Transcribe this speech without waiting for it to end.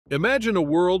Imagine a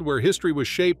world where history was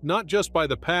shaped not just by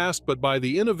the past but by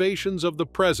the innovations of the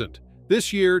present.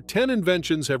 This year, 10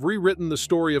 inventions have rewritten the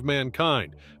story of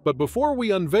mankind. But before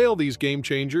we unveil these game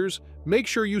changers, make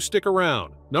sure you stick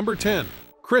around. Number 10.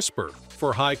 CRISPR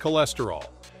for high cholesterol.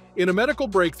 In a medical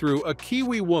breakthrough, a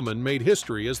Kiwi woman made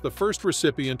history as the first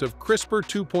recipient of CRISPR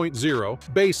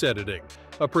 2.0 base editing,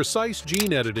 a precise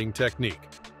gene editing technique.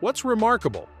 What's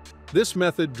remarkable? This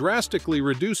method drastically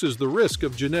reduces the risk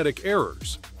of genetic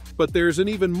errors. But there's an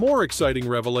even more exciting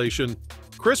revelation.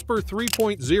 CRISPR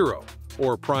 3.0,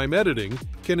 or prime editing,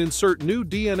 can insert new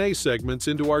DNA segments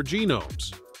into our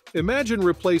genomes. Imagine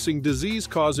replacing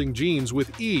disease-causing genes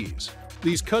with ease.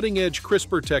 These cutting-edge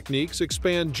CRISPR techniques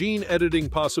expand gene editing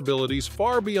possibilities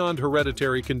far beyond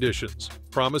hereditary conditions,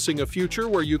 promising a future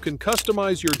where you can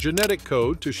customize your genetic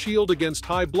code to shield against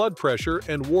high blood pressure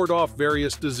and ward off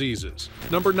various diseases.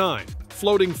 Number 9.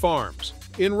 Floating farms.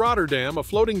 In Rotterdam, a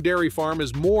floating dairy farm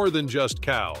is more than just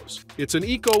cows. It's an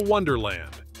eco-wonderland.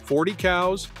 40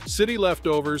 cows, city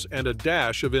leftovers, and a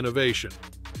dash of innovation.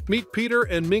 Meet Peter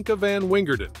and Minka van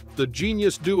Wingerden, the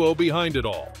genius duo behind it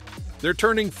all. They're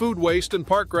turning food waste and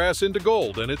park grass into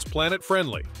gold, and it's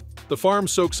planet-friendly. The farm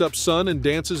soaks up sun and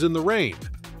dances in the rain.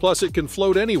 Plus, it can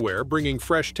float anywhere, bringing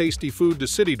fresh, tasty food to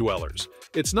city dwellers.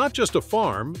 It's not just a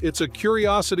farm, it's a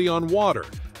curiosity on water,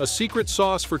 a secret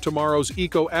sauce for tomorrow's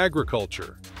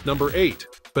eco-agriculture. Number 8.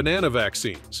 Banana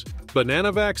vaccines.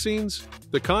 Banana vaccines?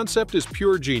 The concept is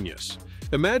pure genius.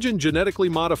 Imagine genetically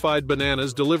modified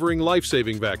bananas delivering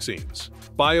life-saving vaccines.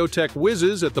 Biotech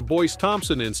whizzes at the Boyce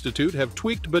Thompson Institute have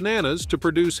tweaked bananas to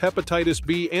produce hepatitis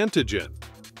B antigen.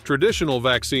 Traditional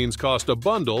vaccines cost a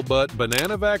bundle, but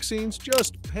banana vaccines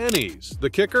just pennies. The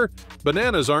kicker?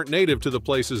 Bananas aren't native to the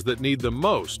places that need them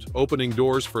most, opening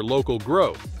doors for local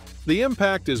growth. The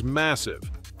impact is massive.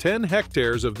 10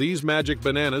 hectares of these magic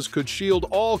bananas could shield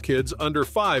all kids under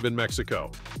 5 in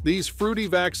Mexico. These fruity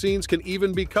vaccines can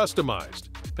even be customized.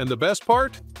 And the best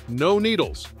part? No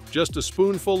needles, just a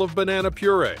spoonful of banana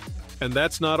puree. And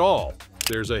that's not all.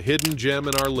 There's a hidden gem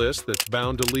in our list that's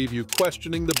bound to leave you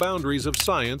questioning the boundaries of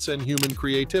science and human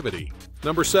creativity.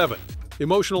 Number 7.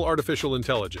 Emotional artificial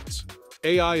intelligence.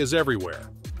 AI is everywhere.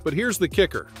 But here's the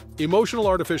kicker. Emotional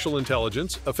artificial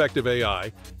intelligence, effective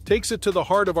AI, takes it to the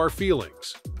heart of our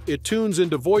feelings. It tunes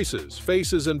into voices,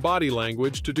 faces, and body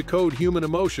language to decode human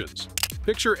emotions.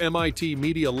 Picture MIT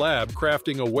Media Lab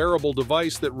crafting a wearable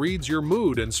device that reads your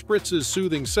mood and spritzes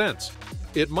soothing scents.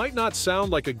 It might not sound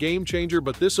like a game changer,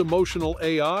 but this emotional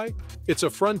AI? It's a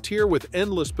frontier with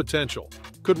endless potential.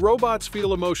 Could robots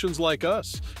feel emotions like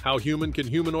us? How human can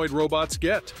humanoid robots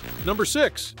get? Number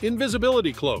 6.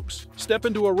 Invisibility Cloaks. Step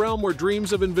into a realm where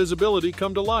dreams of invisibility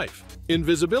come to life.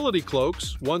 Invisibility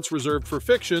cloaks, once reserved for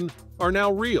fiction, are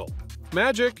now real.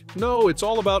 Magic? No, it's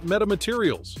all about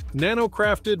metamaterials.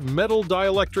 Nano-crafted metal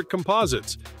dielectric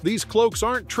composites. These cloaks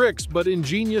aren't tricks but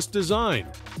ingenious design.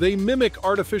 They mimic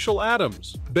artificial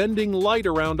atoms, bending light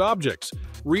around objects.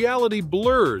 Reality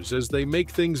blurs as they make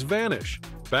things vanish.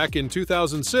 Back in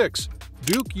 2006,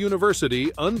 Duke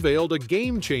University unveiled a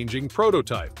game-changing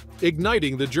prototype,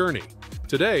 igniting the journey.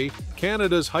 Today,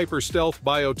 Canada's Hyperstealth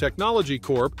Biotechnology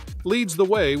Corp leads the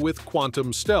way with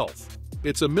Quantum Stealth.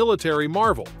 It's a military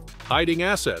marvel, hiding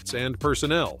assets and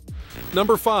personnel.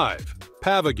 Number 5.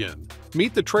 Pavan.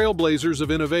 Meet the trailblazers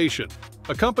of innovation,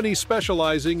 a company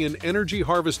specializing in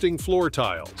energy-harvesting floor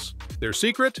tiles. Their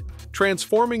secret?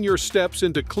 Transforming your steps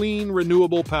into clean,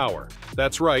 renewable power.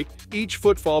 That's right, each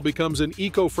footfall becomes an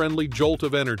eco-friendly jolt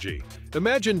of energy.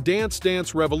 Imagine Dance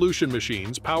Dance Revolution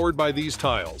machines powered by these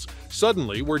tiles.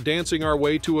 Suddenly, we're dancing our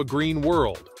way to a green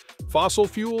world. Fossil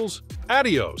fuels?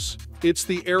 Adios! It's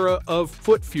the era of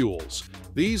foot fuels.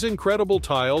 These incredible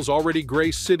tiles already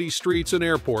grace city streets and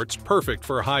airports, perfect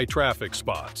for high-traffic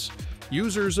spots.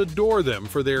 Users adore them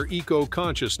for their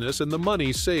eco-consciousness and the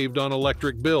money saved on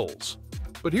electric bills.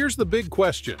 But here's the big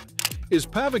question. Is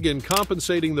Pavan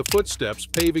compensating the footsteps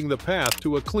paving the path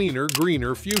to a cleaner,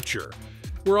 greener future?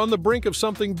 We're on the brink of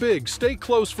something big. Stay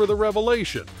close for the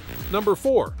revelation. Number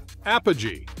 4.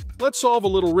 Apogee. Let's solve a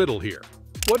little riddle here.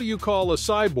 What do you call a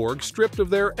cyborg stripped of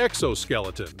their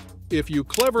exoskeleton? If you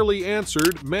cleverly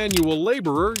answered manual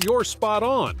laborer, you're spot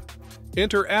on.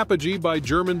 Enter Apogee by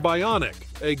German Bionic,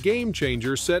 a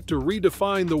game-changer set to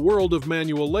redefine the world of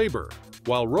manual labor.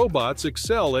 While robots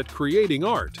excel at creating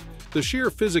art, the sheer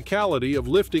physicality of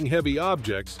lifting heavy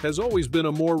objects has always been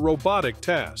a more robotic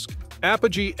task.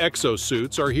 Apogee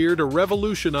exosuits are here to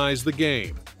revolutionize the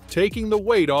game, taking the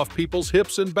weight off people's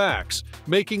hips and backs,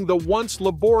 making the once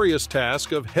laborious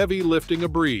task of heavy lifting a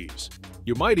breeze.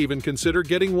 You might even consider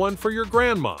getting one for your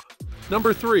grandma.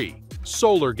 Number 3.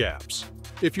 Solar gaps.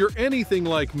 If you're anything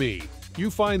like me, You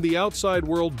find the outside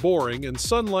world boring and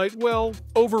sunlight, well,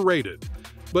 overrated.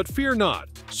 But fear not,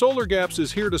 Solar Gaps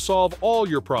is here to solve all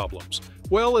your problems.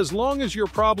 Well, as long as your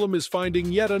problem is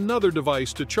finding yet another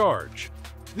device to charge.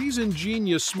 These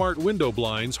ingenious smart window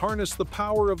blinds harness the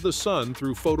power of the sun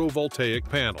through photovoltaic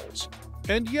panels.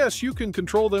 And yes, you can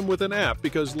control them with an app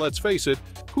because, let's face it,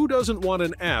 who doesn't want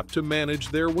an app to manage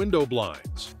their window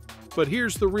blinds? But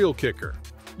here's the real kicker.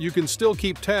 You can still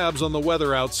keep tabs on the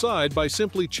weather outside by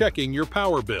simply checking your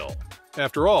power bill.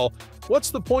 After all, what's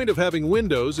the point of having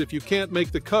windows if you can't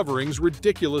make the coverings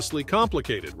ridiculously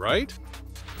complicated, right?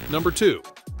 Number 2.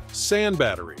 Sand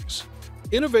batteries.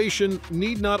 Innovation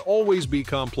need not always be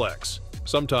complex.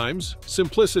 Sometimes,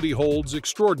 simplicity holds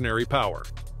extraordinary power.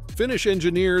 Finnish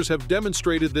engineers have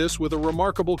demonstrated this with a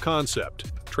remarkable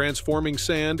concept, transforming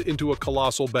sand into a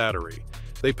colossal battery.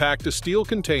 They packed a steel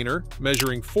container,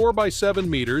 measuring 4 by 7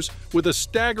 meters, with a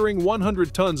staggering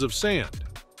 100 tons of sand.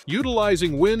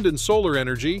 Utilizing wind and solar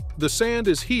energy, the sand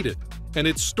is heated, and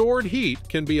its stored heat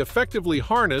can be effectively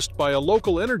harnessed by a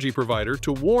local energy provider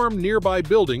to warm nearby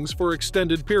buildings for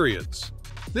extended periods.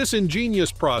 This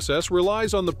ingenious process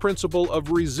relies on the principle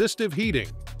of resistive heating,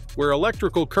 where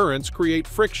electrical currents create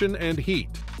friction and heat.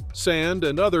 Sand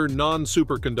and other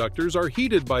non-superconductors are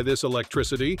heated by this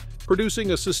electricity,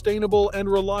 producing a sustainable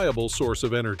and reliable source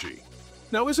of energy.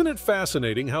 Now, isn't it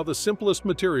fascinating how the simplest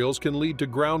materials can lead to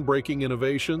groundbreaking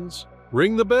innovations?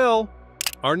 Ring the bell!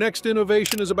 Our next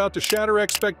innovation is about to shatter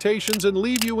expectations and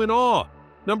leave you in awe.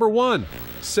 Number 1.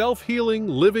 SelfHealing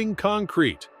living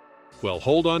concrete. Well,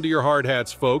 hold on to your hard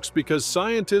hats, folks, because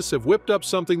scientists have whipped up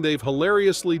something they've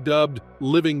hilariously dubbed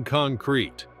living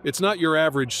concrete. It's not your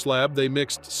average slab. They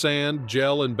mixed sand,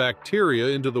 gel, and bacteria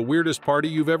into the weirdest party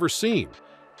you've ever seen.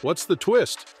 What's the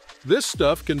twist? This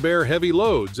stuff can bear heavy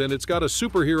loads, and it's got a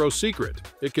superhero secret.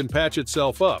 It can patch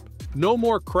itself up. No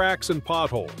more cracks and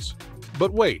potholes.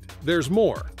 But wait, there's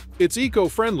more. It's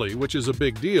eco-friendly, which is a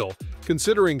big deal,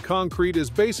 considering concrete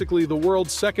is basically the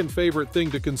world's second favorite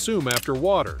thing to consume after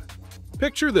water.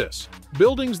 Picture this: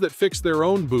 buildings that fix their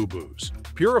own boo-boos,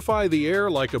 purify the air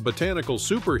like a botanical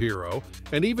superhero,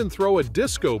 and even throw a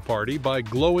disco party by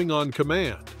glowing on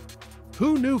command.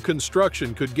 Who knew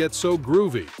construction could get so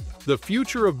groovy? The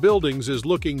future of buildings is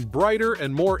looking brighter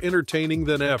and more entertaining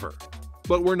than ever.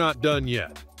 But we're not done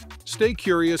yet. Stay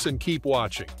curious and keep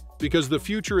watching, because the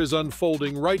future is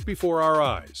unfolding right before our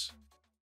eyes.